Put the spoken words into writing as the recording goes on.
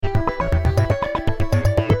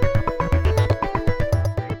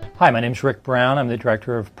Hi, my name is Rick Brown. I'm the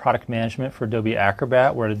Director of Product Management for Adobe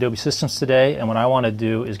Acrobat. We're at Adobe Systems today, and what I want to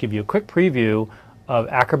do is give you a quick preview of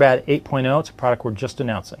Acrobat 8.0. It's a product we're just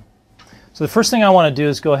announcing. So the first thing I want to do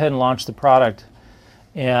is go ahead and launch the product.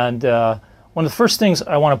 And one of the first things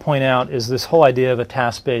I want to point out is this whole idea of a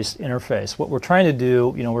task-based interface. What we're trying to do,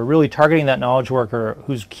 we're really targeting that knowledge worker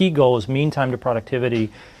whose key goal is mean time to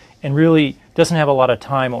productivity and really doesn't have a lot of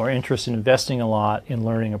time or interest in investing a lot in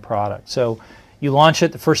learning a product. So you launch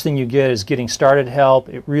it, the first thing you get is getting started help.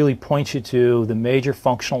 It really points you to the major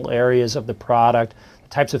functional areas of the product, the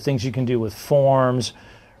types of things you can do with forms,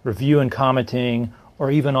 review and commenting, or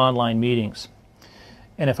even online meetings.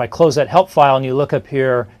 And if I close that help file and you look up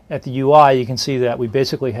here at the UI, you can see that we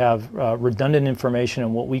basically have redundant information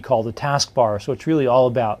in what we call the taskbar. So it's really all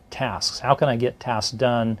about tasks. How can I get tasks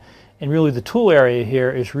done? And really the tool area here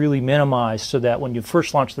is really minimized so that when you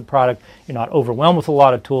first launch the product, you're not overwhelmed with a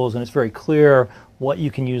lot of tools and it's very clear what you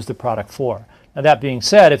can use the product for. Now that being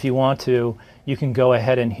said, if you want to, you can go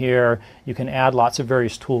ahead and here, you can add lots of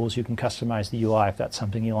various tools. You can customize the UI if that's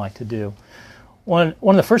something you like to do. One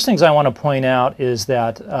of the first things I want to point out is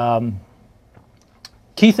that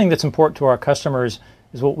key thing that's important to our customers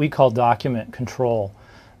is what we call document control.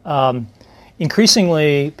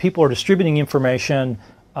 Increasingly, people are distributing information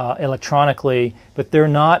electronically, but they're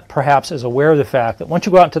not perhaps as aware of the fact that once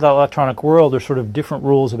you go out into the electronic world, there's sort of different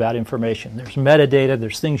rules about information. There's metadata,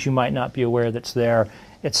 there's things you might not be aware that's there,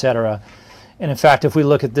 etc. And in fact, if we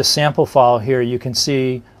look at this sample file here, you can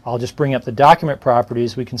see, I'll just bring up the document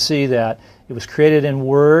properties, we can see that it was created in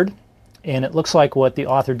Word, and it looks like what the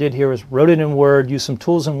author did here is wrote it in Word, used some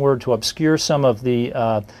tools in Word to obscure some of the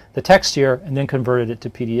text here, and then converted it to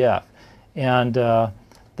PDF. And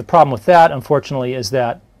the problem with that, unfortunately, is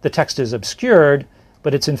that the text is obscured,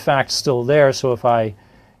 but it's in fact still there. So if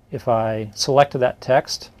I select that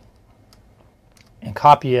text and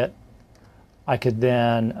copy it, I could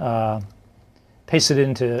then paste it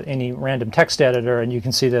into any random text editor, and you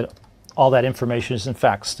can see that all that information is in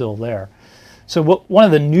fact still there. So one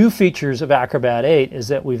of the new features of Acrobat 8 is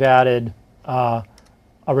that we've added a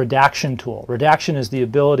redaction tool. Redaction is the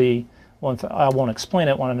ability, well, I won't explain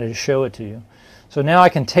it, I wanted to show it to you. So now I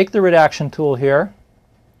can take the redaction tool here.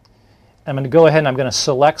 I'm going to go ahead and I'm going to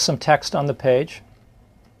select some text on the page.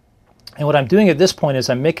 And what I'm doing at this point is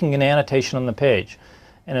I'm making an annotation on the page.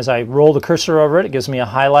 And as I roll the cursor over it, it gives me a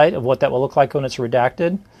highlight of what that will look like when it's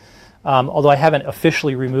redacted. Although I haven't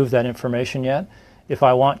officially removed that information yet. If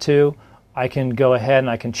I want to, I can go ahead and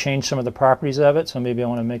I can change some of the properties of it. So maybe I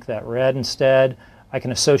want to make that red instead. I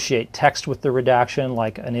can associate text with the redaction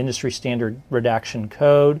like an industry standard redaction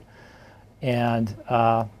code. And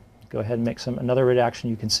go ahead and make another redaction.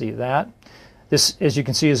 You can see that. This, as you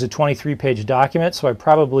can see, is a 23-page document, so I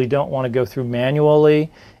probably don't want to go through manually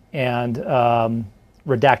and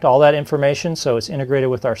redact all that information. So it's integrated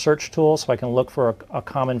with our search tool, so I can look for a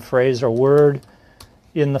common phrase or word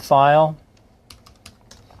in the file.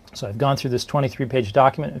 So I've gone through this 23-page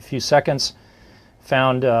document in a few seconds,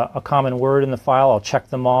 found a common word in the file. I'll check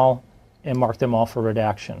them all and mark them all for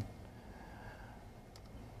redaction.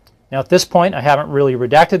 Now at this point, I haven't really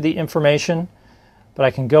redacted the information, but I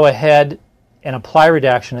can go ahead and apply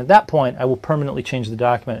redaction. At that point, I will permanently change the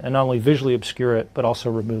document and not only visually obscure it, but also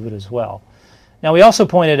remove it as well. Now we also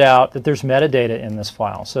pointed out that there's metadata in this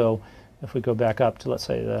file. So if we go back up to, let's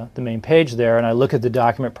say, the main page there, and I look at the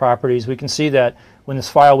document properties, we can see that when this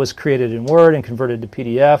file was created in Word and converted to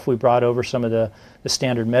PDF, we brought over some of the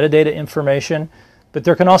standard metadata information. But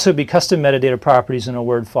there can also be custom metadata properties in a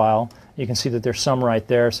Word file. You can see that there's some right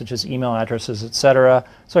there, such as email addresses, etc.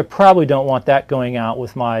 So I probably don't want that going out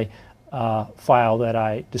with my file that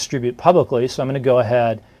I distribute publicly. So I'm going to go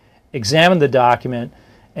ahead, examine the document,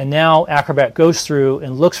 and now Acrobat goes through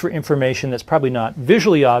and looks for information that's probably not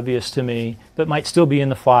visually obvious to me, but might still be in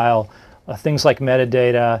the file. Things like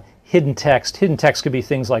metadata, hidden text. Hidden text could be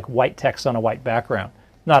things like white text on a white background.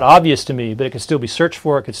 Not obvious to me, but it could still be searched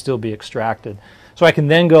for, it could still be extracted. So I can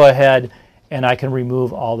then go ahead and I can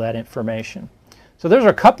remove all that information. So those are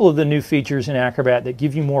a couple of the new features in Acrobat that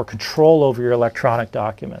give you more control over your electronic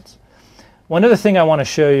documents. One other thing I want to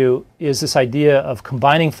show you is this idea of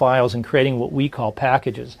combining files and creating what we call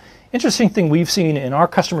packages. Interesting thing we've seen in our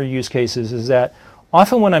customer use cases is that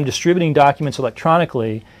often when I'm distributing documents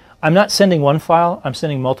electronically, I'm not sending one file, I'm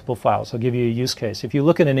sending multiple files. I'll give you a use case. If you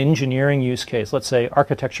look at an engineering use case, let's say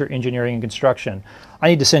architecture, engineering, and construction, I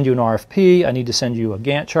need to send you an RFP, I need to send you a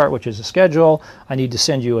Gantt chart, which is a schedule, I need to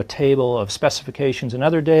send you a table of specifications and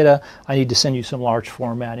other data, I need to send you some large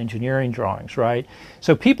format engineering drawings, right?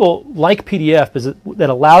 So people like PDF because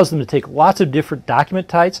that allows them to take lots of different document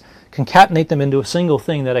types, concatenate them into a single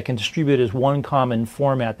thing that I can distribute as one common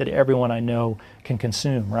format that everyone I know can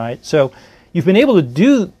consume, right? So you've been able to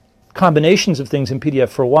do combinations of things in PDF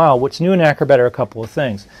for a while. What's new in Acrobat are a couple of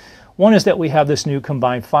things. One is that we have this new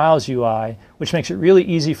Combined Files UI, which makes it really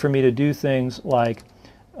easy for me to do things like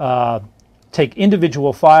take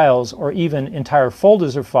individual files or even entire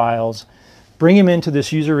folders of files, bring them into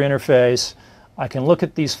this user interface. I can look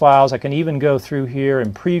at these files. I can even go through here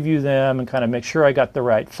and preview them and kind of make sure I got the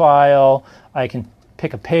right file. I can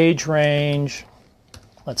pick a page range.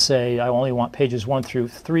 Let's say I only want pages 1 through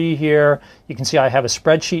 3 here. You can see I have a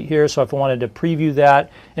spreadsheet here, so if I wanted to preview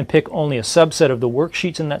that and pick only a subset of the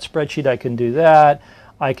worksheets in that spreadsheet, I can do that.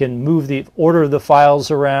 I can move the order of the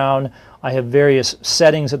files around. I have various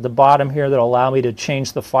settings at the bottom here that allow me to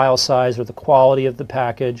change the file size or the quality of the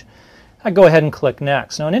package. I go ahead and click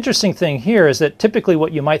Next. Now, an interesting thing here is that typically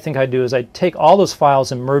what you might think I do is I take all those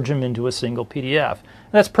files and merge them into a single PDF.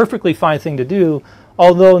 And that's a perfectly fine thing to do,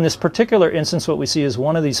 although in this particular instance what we see is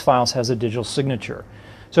one of these files has a digital signature.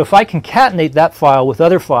 So if I concatenate that file with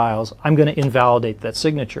other files, I'm going to invalidate that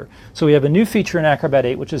signature. So we have a new feature in Acrobat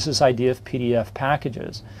 8, which is this idea of PDF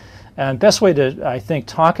packages. And the best way to, I think,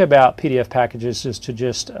 talk about PDF packages is to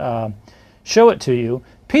just show it to you.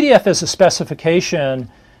 PDF as a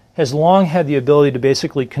specification has long had the ability to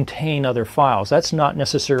basically contain other files. That's not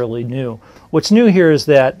necessarily new. What's new here is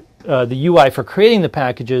that the UI for creating the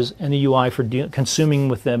packages and the UI for consuming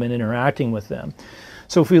with them and interacting with them.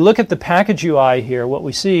 So if we look at the package UI here, what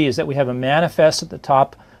we see is that we have a manifest at the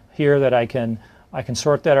top here that I can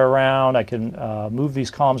sort that around. I can move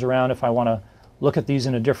these columns around if I want to look at these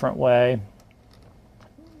in a different way.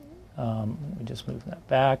 Let me just move that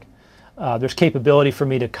back. There's capability for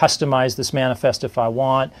me to customize this manifest if I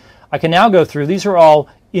want. I can now go through, these are all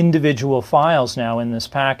individual files now in this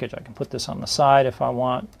package. I can put this on the side if I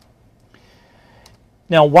want.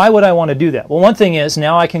 Now, why would I want to do that? Well, one thing is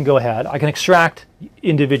now I can go ahead, I can extract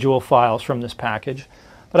individual files from this package,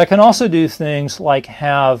 but I can also do things like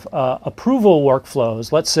have approval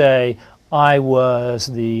workflows. Let's say I was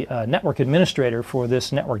the network administrator for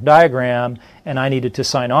this network diagram and I needed to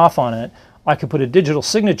sign off on it. I could put a digital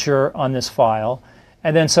signature on this file,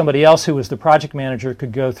 and then somebody else who was the project manager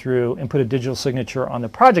could go through and put a digital signature on the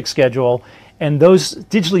project schedule, and those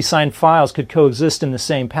digitally signed files could coexist in the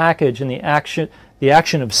same package, and the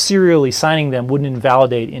action of serially signing them wouldn't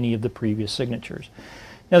invalidate any of the previous signatures.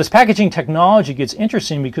 Now, this packaging technology gets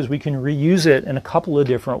interesting because we can reuse it in a couple of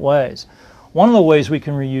different ways. One of the ways we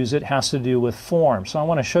can reuse it has to do with forms. So I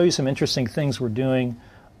want to show you some interesting things we're doing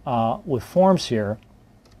with forms here.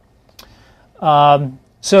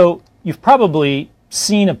 So you've probably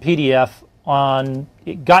seen a PDF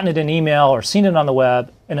gotten it in email or seen it on the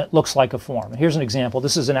web, and it looks like a form. Here's an example.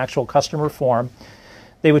 This is an actual customer form.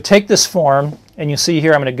 They would take this form, and you see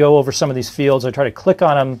here I'm going to go over some of these fields. I try to click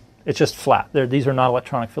on them. It's just flat. These are not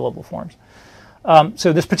electronic fillable forms.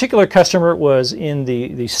 So this particular customer was in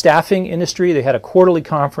the staffing industry. They had a quarterly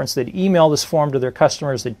conference. They'd email this form to their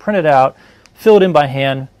customers. They'd print it out, fill it in by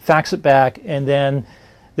hand, fax it back, and then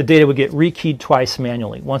the data would get rekeyed twice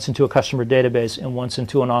manually, once into a customer database and once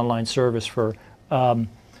into an online service for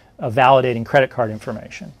validating credit card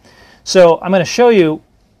information. So I'm going to show you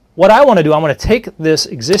what I want to do. I want to take this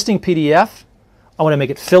existing PDF, I want to make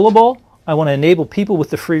it fillable, I want to enable people with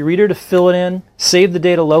the free reader to fill it in, save the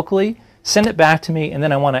data locally, send it back to me, and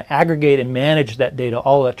then I want to aggregate and manage that data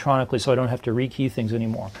all electronically so I don't have to rekey things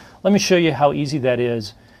anymore. Let me show you how easy that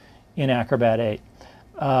is in Acrobat 8.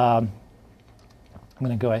 I'm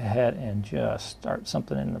going to go ahead and just start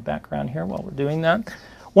something in the background here while we're doing that.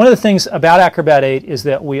 One of the things about Acrobat 8 is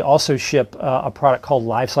that we also ship a product called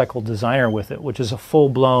Lifecycle Designer with it, which is a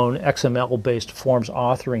full-blown XML-based forms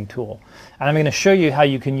authoring tool. And I'm going to show you how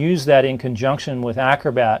you can use that in conjunction with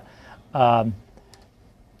Acrobat to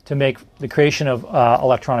make the creation of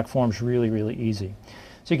electronic forms really, really easy.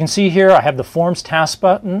 So you can see here I have the Forms task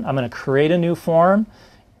button. I'm going to create a new form.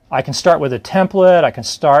 I can start with a template, I can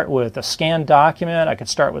start with a scanned document, I can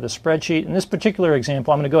start with a spreadsheet. In this particular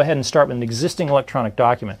example, I'm going to go ahead and start with an existing electronic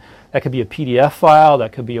document. That could be a PDF file,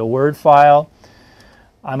 that could be a Word file.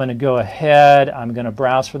 I'm going to go ahead, I'm going to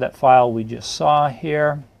browse for that file we just saw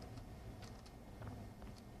here,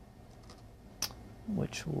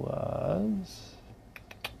 which was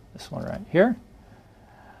this one right here.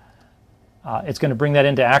 It's going to bring that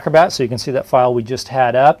into Acrobat, so you can see that file we just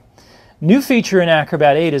had up. New feature in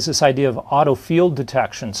Acrobat 8 is this idea of auto field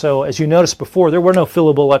detection. So as you noticed before, there were no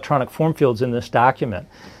fillable electronic form fields in this document.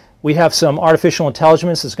 We have some artificial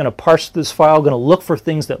intelligence that's going to parse this file, going to look for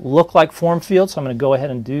things that look like form fields. So I'm going to go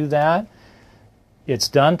ahead and do that. It's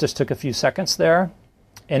done, just took a few seconds there.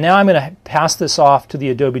 And now I'm going to pass this off to the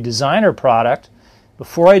Adobe Designer product.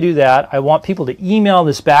 Before I do that, I want people to email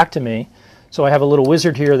this back to me. So I have a little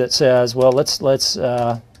wizard here that says, well, let's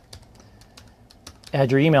add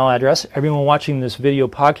your email address. Everyone watching this video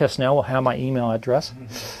podcast now will have my email address.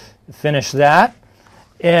 Finish that.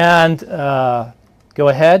 And go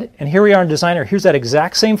ahead. And here we are in Designer. Here's that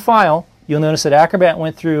exact same file. You'll notice that Acrobat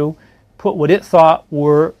went through, put what it thought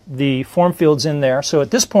were the form fields in there. So at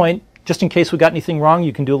this point, just in case we got anything wrong,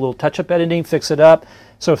 you can do a little touch-up editing, fix it up.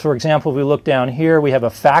 So for example, if we look down here, we have a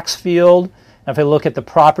fax field. And if I look at the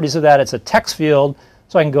properties of that, it's a text field.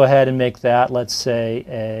 So I can go ahead and make that, let's say,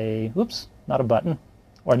 a, oops, not a button,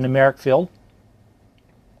 or a numeric field.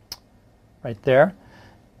 Right there.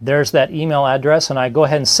 There's that email address, and I go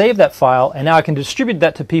ahead and save that file, and now I can distribute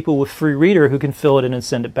that to people with free reader who can fill it in and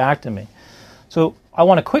send it back to me. So I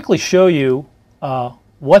want to quickly show you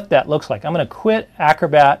what that looks like. I'm going to quit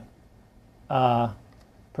Acrobat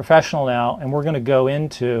Professional now, and we're going to go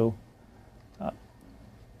into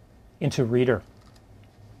Reader.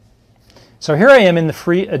 So here I am in the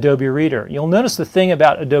free Adobe Reader. You'll notice the thing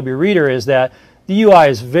about Adobe Reader is that the UI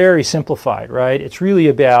is very simplified, right? It's really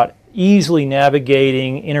about easily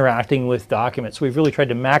navigating, interacting with documents. We've really tried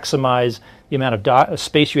to maximize the amount of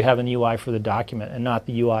space you have in the UI for the document and not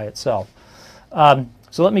the UI itself.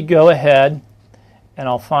 So let me go ahead and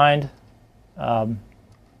I'll find that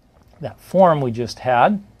form we just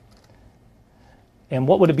had. And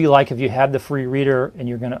what would it be like if you had the free reader and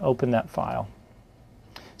you're going to open that file?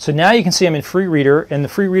 So now you can see I'm in free reader, and the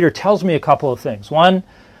free reader tells me a couple of things. One,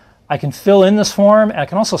 I can fill in this form, and I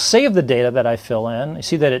can also save the data that I fill in. You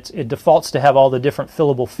see that it defaults to have all the different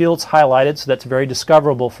fillable fields highlighted, so that's very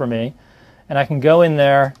discoverable for me. And I can go in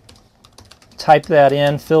there, type that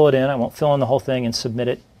in, fill it in. I won't fill in the whole thing, and submit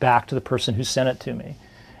it back to the person who sent it to me.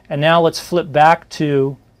 And now let's flip back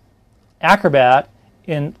to Acrobat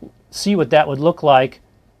and see what that would look like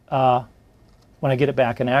when I get it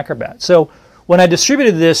back in Acrobat. So when I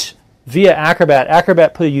distributed this via Acrobat,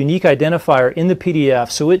 Acrobat put a unique identifier in the PDF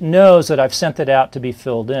so it knows that I've sent it out to be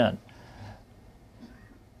filled in.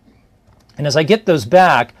 And as I get those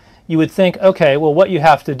back, you would think, okay, well, what you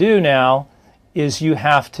have to do now is you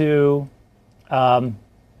have to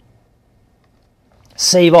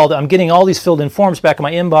save all the, I'm getting all these filled in forms back in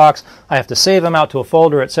my inbox. I have to save them out to a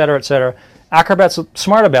folder, et cetera, et cetera. Acrobat's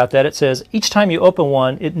smart about that. It says each time you open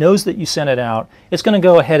one, it knows that you sent it out. It's going to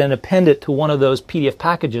go ahead and append it to one of those PDF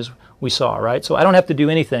packages we saw, right? So I don't have to do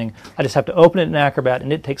anything. I just have to open it in Acrobat,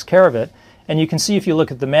 and it takes care of it. And you can see if you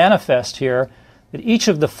look at the manifest here that each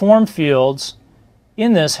of the form fields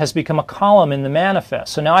in this has become a column in the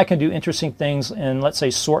manifest. So now I can do interesting things in, let's say,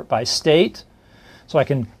 sort by state. So I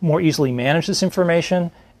can more easily manage this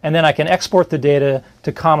information. And then I can export the data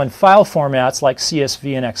to common file formats like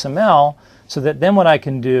CSV and XML, so that then what I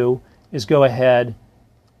can do is go ahead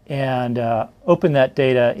and open that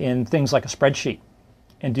data in things like a spreadsheet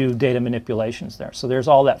and do data manipulations there. So there's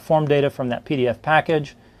all that form data from that PDF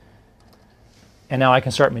package. And now I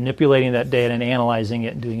can start manipulating that data and analyzing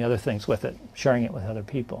it and doing other things with it, sharing it with other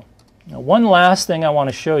people. Now, one last thing I want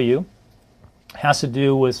to show you has to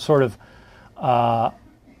do with sort of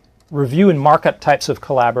review and markup types of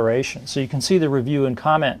collaboration. So you can see the review and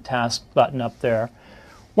comment task button up there.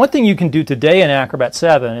 One thing you can do today in Acrobat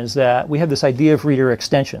 7 is that we have this idea of reader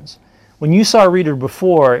extensions. When you saw Reader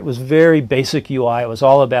before, it was very basic UI. It was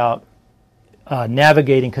all about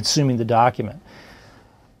navigating, consuming the document.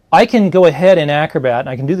 I can go ahead in Acrobat, and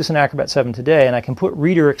I can do this in Acrobat 7 today, and I can put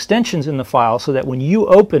reader extensions in the file so that when you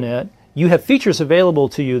open it, you have features available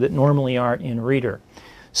to you that normally aren't in Reader.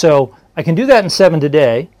 So I can do that in 7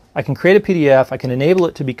 today. I can create a PDF. I can enable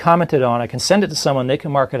it to be commented on. I can send it to someone. They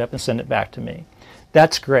can mark it up and send it back to me.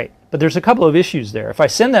 That's great. But there's a couple of issues there. If I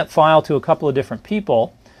send that file to a couple of different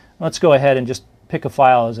people, let's go ahead and just pick a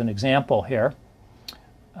file as an example here.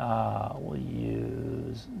 We'll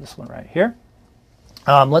use this one right here.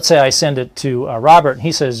 Let's say I send it to Robert, and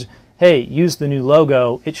he says, hey, use the new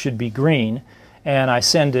logo. It should be green. And I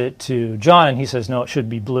send it to John, and he says, no, it should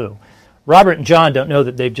be blue. Robert and John don't know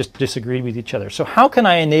that they've just disagreed with each other. So how can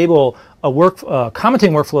I enable a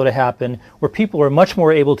commenting workflow to happen where people are much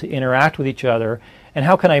more able to interact with each other? And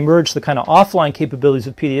how can I merge the kind of offline capabilities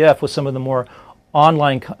of PDF with some of the more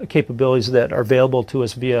online capabilities that are available to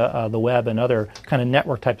us via the web and other kind of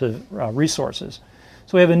network types of resources?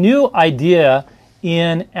 So we have a new idea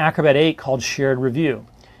in Acrobat 8 called Shared Review.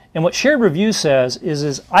 And what Shared Review says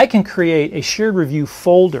is I can create a Shared Review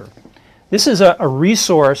folder. This is a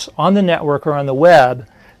resource on the network or on the web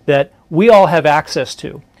that we all have access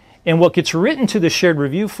to. And what gets written to the Shared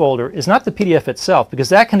Review folder is not the PDF itself, because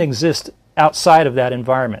that can exist outside of that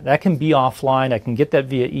environment. That can be offline. I can get that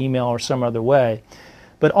via email or some other way.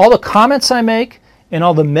 But all the comments I make and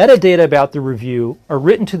all the metadata about the review are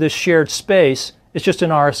written to this shared space. It's just an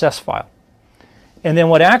RSS file. And then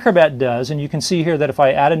what Acrobat does, and you can see here that if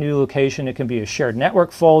I add a new location, it can be a shared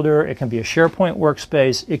network folder, it can be a SharePoint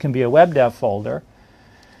workspace, it can be a WebDev folder.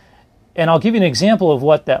 And I'll give you an example of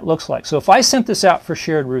what that looks like. So if I sent this out for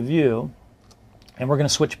shared review, and we're going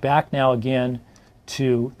to switch back now again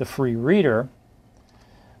to the free reader.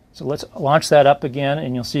 So let's launch that up again,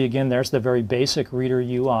 and you'll see again there's the very basic reader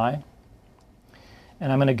UI.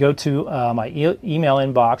 And I'm going to go to my email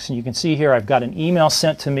inbox, and you can see here I've got an email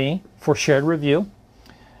sent to me for shared review.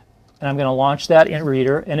 And I'm going to launch that in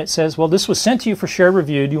Reader, and it says, well, this was sent to you for shared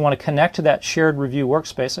review. Do you want to connect to that shared review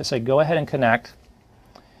workspace? I say, go ahead and connect.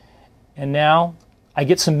 And now I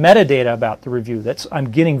get some metadata about the review that I'm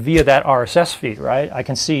getting via that RSS feed, right? I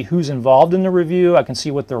can see who's involved in the review. I can see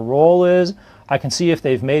what their role is. I can see if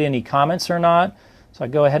they've made any comments or not. So I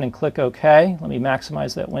go ahead and click OK. Let me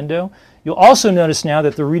maximize that window. You'll also notice now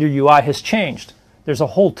that the Reader UI has changed. There's a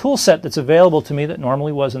whole tool set that's available to me that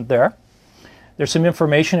normally wasn't there. There's some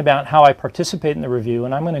information about how I participate in the review,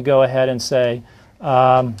 and I'm going to go ahead and say,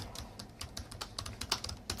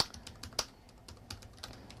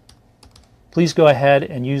 please go ahead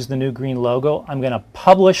and use the new green logo. I'm going to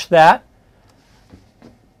publish that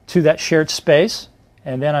to that shared space,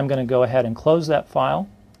 and then I'm going to go ahead and close that file.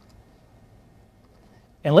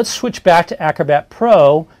 And let's switch back to Acrobat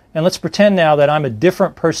Pro, and let's pretend now that I'm a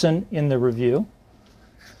different person in the review.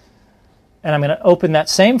 And I'm going to open that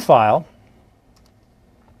same file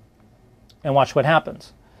and watch what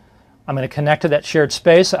happens. I'm going to connect to that shared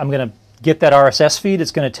space. I'm going to get that RSS feed.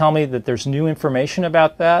 It's going to tell me that there's new information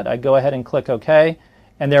about that. I go ahead and click OK,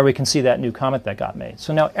 and there we can see that new comment that got made.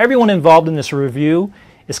 So now everyone involved in this review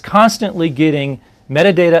is constantly getting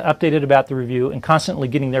metadata updated about the review and constantly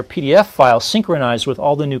getting their PDF file synchronized with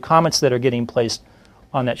all the new comments that are getting placed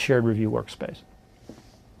on that shared review workspace.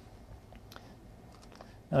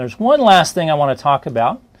 Now there's one last thing I want to talk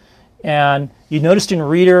about. And you noticed in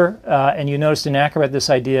Reader and you noticed in Acrobat this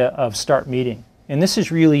idea of start meeting. And this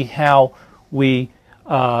is really how we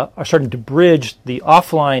are starting to bridge the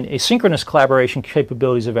offline asynchronous collaboration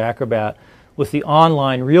capabilities of Acrobat with the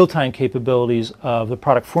online real-time capabilities of the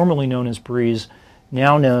product formerly known as Breeze,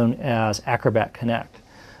 now known as Acrobat Connect.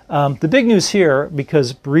 The big news here,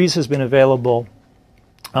 because Breeze has been available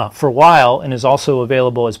for a while and is also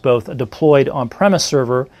available as both a deployed on-premise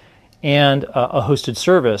server and a hosted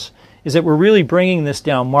service, is that we're really bringing this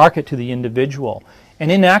down market to the individual.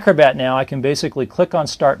 And in Acrobat now, I can basically click on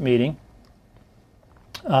Start Meeting.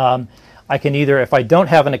 I can either, if I don't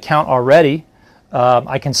have an account already,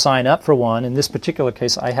 I can sign up for one. In this particular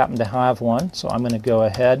case, I happen to have one, so I'm going to go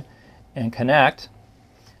ahead and connect.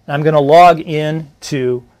 And I'm going to log in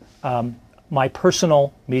to my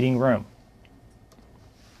personal meeting room.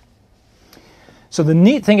 So the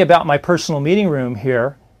neat thing about my personal meeting room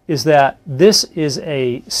here is that this is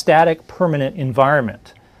a static, permanent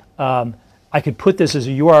environment. I could put this as a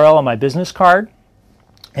URL on my business card,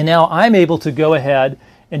 and now I'm able to go ahead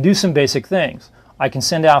and do some basic things. I can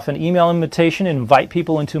send out an email invitation and invite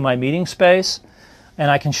people into my meeting space,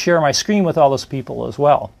 and I can share my screen with all those people as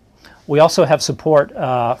well. We also have support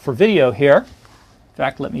for video here. In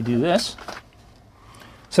fact, let me do this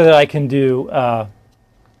so that I can do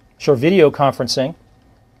show video conferencing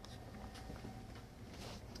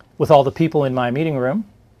with all the people in my meeting room.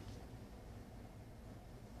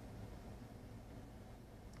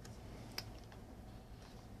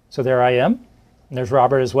 So there I am. And there's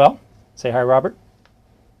Robert as well. Say hi, Robert.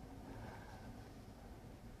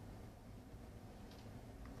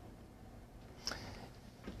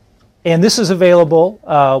 And this is available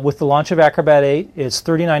with the launch of Acrobat 8. It's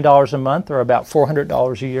 $39 a month, or about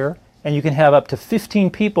 $400 a year. And you can have up to 15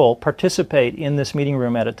 people participate in this meeting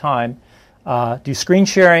room at a time, do screen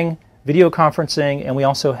sharing, video conferencing, and we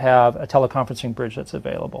also have a teleconferencing bridge that's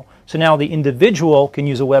available. So now the individual can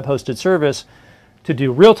use a web-hosted service to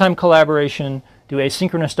do real-time collaboration, do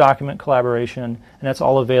asynchronous document collaboration, and that's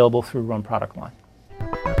all available through Run Product Line.